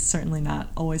can. It's certainly not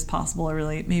always possible, or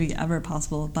really maybe ever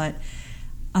possible, but,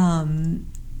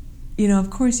 of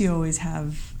course you always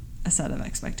have a set of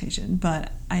expectation,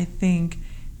 but I think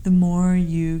the more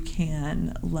you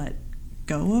can let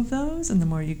go of those and the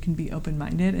more you can be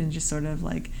open-minded and just sort of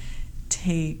like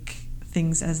take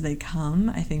things as they come,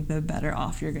 I think the better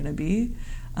off you're going to be.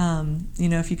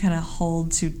 If you kind of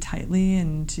hold too tightly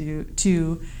and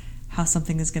to how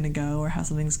something is going to go or how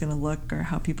something's going to look or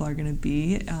how people are going to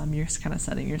be, you're kind of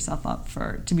setting yourself up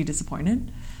to be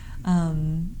disappointed,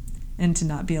 and to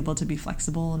not be able to be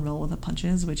flexible and roll with the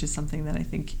punches, which is something that I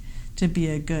think to be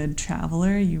a good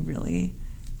traveler, you really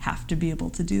have to be able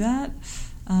to do that,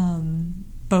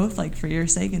 both like for your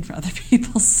sake and for other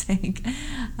people's sake.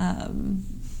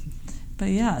 But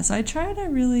yeah, so I try to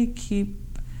really keep,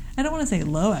 I don't want to say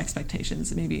low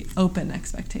expectations, maybe open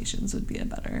expectations would be a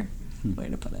better way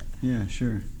to put it. Yeah,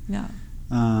 sure. Yeah.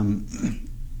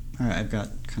 All right, I've got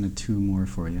kind of two more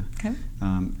for you. Okay.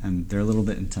 And they're a little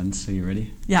bit intense, so you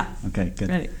ready? Yeah. Okay, good.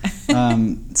 Ready.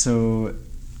 So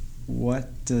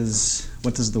what does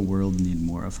the world need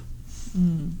more of?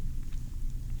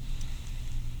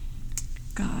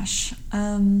 Gosh.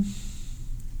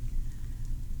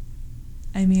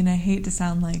 I mean, I hate to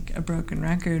sound like a broken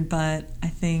record, but I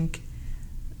think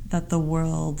that the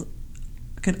world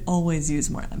could always use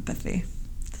more empathy.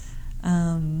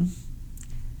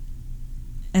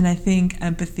 And I think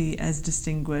empathy as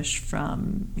distinguished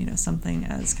from, something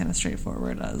as kind of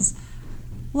straightforward as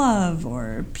love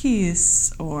or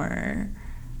peace or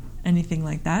anything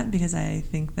like that, because I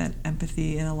think that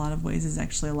empathy in a lot of ways is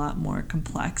actually a lot more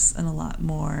complex and a lot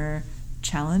more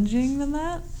challenging than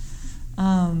that.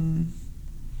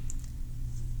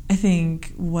 I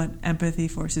think what empathy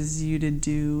forces you to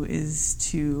do is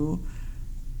to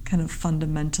kind of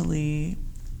fundamentally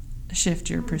shift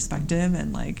your perspective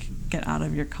and like get out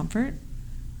of your comfort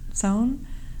zone,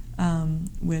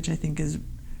 which I think is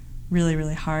really,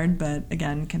 really hard, but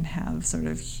again can have sort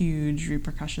of huge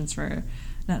repercussions for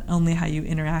not only how you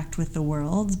interact with the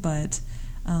world, but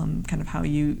kind of how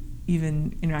you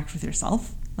even interact with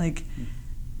yourself. Like,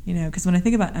 you know, because when I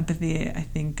think about empathy, I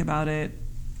think about it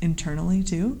internally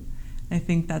too. I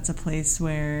think that's a place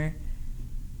where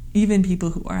even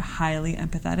people who are highly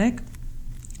empathetic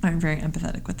aren't very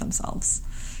empathetic with themselves.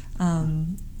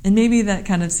 And maybe that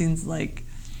kind of seems like,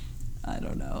 I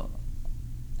don't know,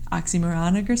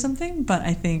 oxymoronic or something, but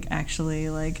I think actually,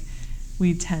 like,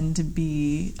 we tend to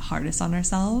be hardest on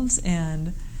ourselves,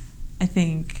 and I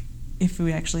think if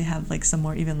we actually have, like, some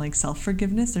more even, like,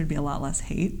 self-forgiveness, there'd be a lot less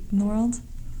hate in the world.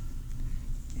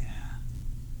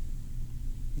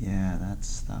 Yeah,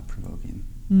 that's thought-provoking.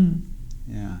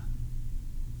 Yeah.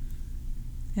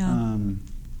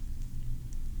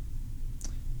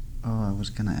 I was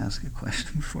going to ask a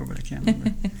question before, but I can't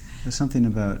remember. There's something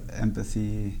about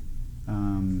empathy,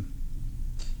 and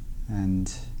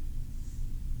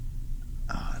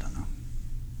I don't know.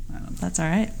 That's all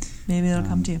right. Maybe it'll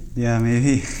come to you. Yeah,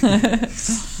 maybe.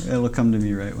 It'll come to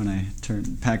me right when I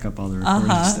pack up all the recording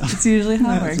stuff. It's usually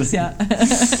how it works, yeah.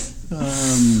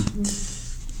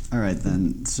 All right,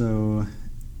 then. So,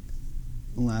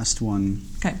 last one.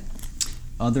 Okay.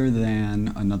 Other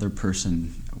than another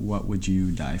person, what would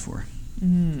you die for?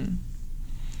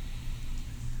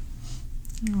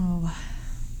 Oh,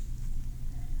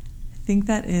 I think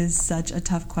that is such a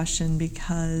tough question,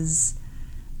 because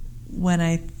when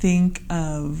I think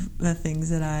of the things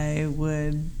that I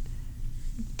would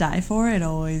die for, it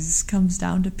always comes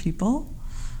down to people.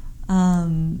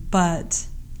 But,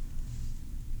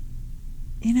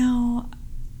 you know,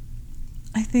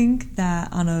 I think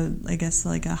that on a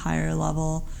higher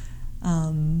level,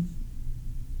 I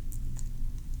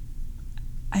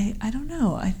don't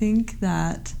know. I think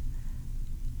that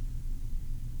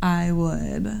I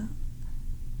would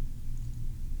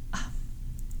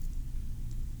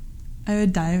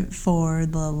die for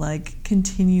the, like,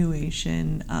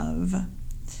 continuation of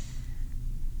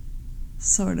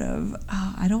sort of,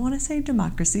 I don't want to say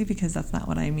democracy, because that's not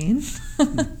what I mean.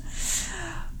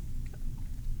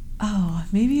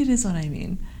 Maybe it is what I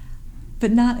mean,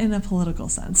 but not in a political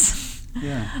sense.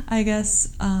 Yeah. I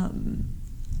guess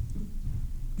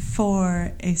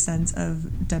for a sense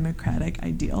of democratic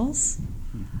ideals,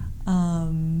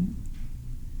 and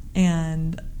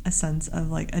a sense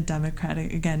of, like, a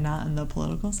democratic, again, not in the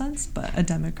political sense, but a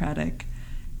democratic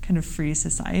kind of free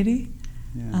society,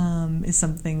 is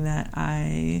something that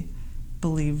I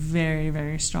believe very,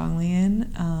 very strongly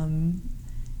in,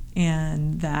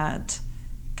 and that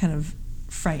kind of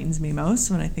frightens me most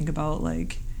when I think about,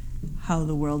 like, how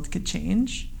the world could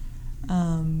change.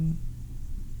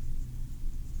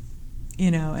 You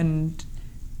know, and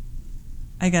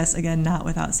I guess, again, not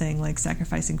without saying, like,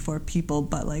 sacrificing for people,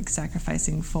 but, like,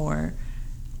 sacrificing for,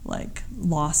 like,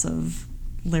 loss of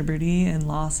liberty and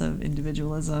loss of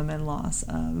individualism and loss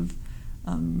of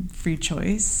free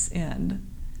choice and,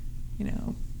 you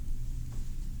know,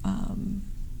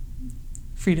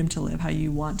 freedom to live how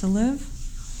you want to live.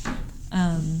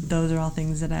 Those are all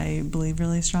things that I believe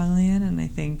really strongly in, and I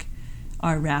think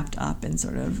are wrapped up in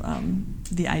sort of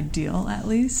the ideal, at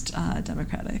least,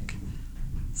 democratic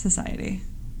society.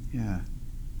 Yeah,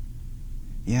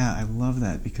 I love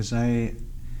that, because I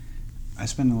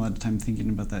spend a lot of time thinking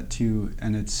about that too,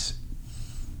 and it's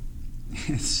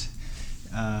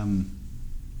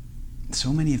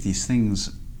so many of these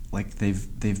things, like,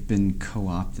 they've been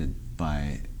co-opted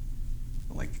by,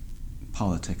 like,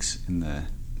 politics in the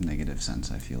negative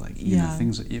sense, I feel like. You know,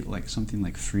 things like something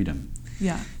like freedom.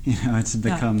 Yeah. You know, it's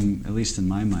become, at least in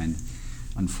my mind,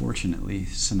 unfortunately,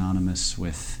 synonymous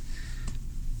with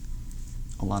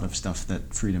a lot of stuff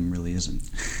that freedom really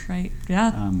isn't. Right.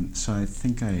 Yeah. So I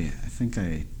think I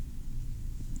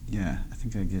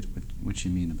get what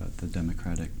you mean about the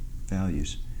democratic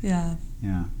values. Yeah.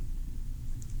 Yeah.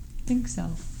 I think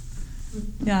so.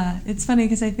 Yeah, it's funny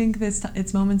because I think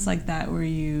it's moments like that where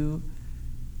you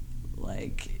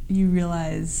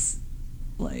realize,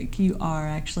 like, you are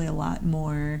actually a lot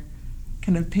more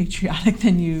kind of patriotic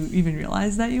than you even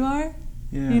realize that you are.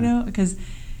 Yeah. You know, because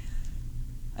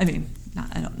I mean,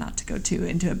 not to go too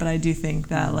into it, but I do think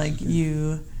that, like,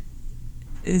 you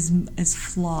is as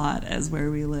flawed as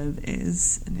where we live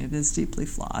is, and it is deeply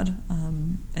flawed,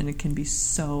 and it can be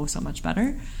so much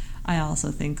better. I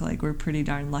also think, like, we're pretty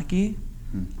darn lucky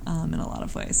in a lot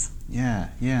of ways. Yeah,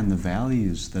 and the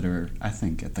values that are, I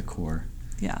think, at the core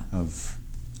Yeah. of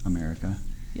America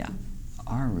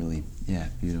are really,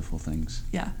 beautiful things.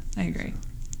 Yeah, I agree.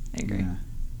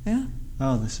 Yeah.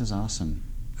 Oh, this is awesome.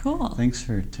 Cool. Thanks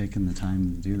for taking the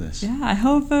time to do this. Yeah, I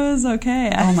hope it was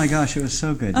okay. Oh my gosh, it was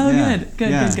so good. Oh, yeah. Good.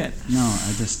 No,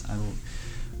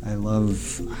 I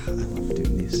love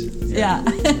doing these. Yeah.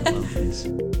 I love these.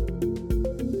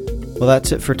 Well,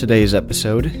 that's it for today's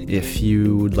episode. If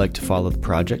you would like to follow the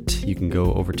project, you can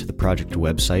go over to the project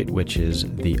website, which is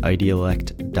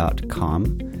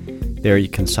theidealect.com. There you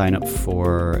can sign up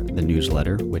for the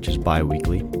newsletter, which is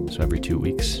bi-weekly. So every 2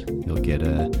 weeks, you'll get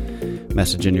a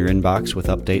message in your inbox with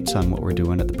updates on what we're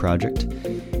doing at the project.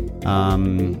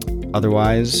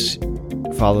 Otherwise,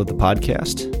 follow the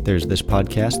podcast. There's this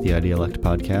podcast, the Idealect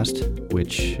podcast,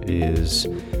 which is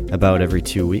about every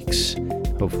 2 weeks.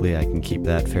 Hopefully I can keep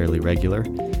that fairly regular.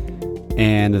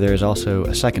 And there's also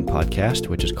a second podcast,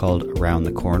 which is called Around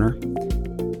the Corner.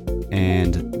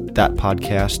 And that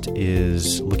podcast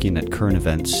is looking at current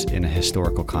events in a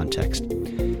historical context,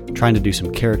 trying to do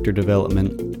some character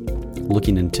development,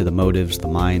 looking into the motives, the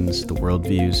minds, the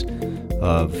worldviews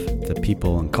of the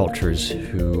people and cultures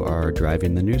who are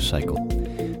driving the news cycle.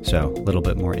 So a little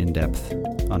bit more in-depth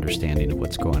understanding of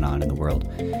what's going on in the world.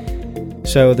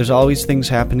 So there's always things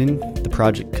happening. The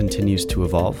project continues to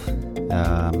evolve,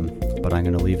 but I'm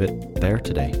going to leave it there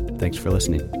today. Thanks for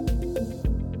listening.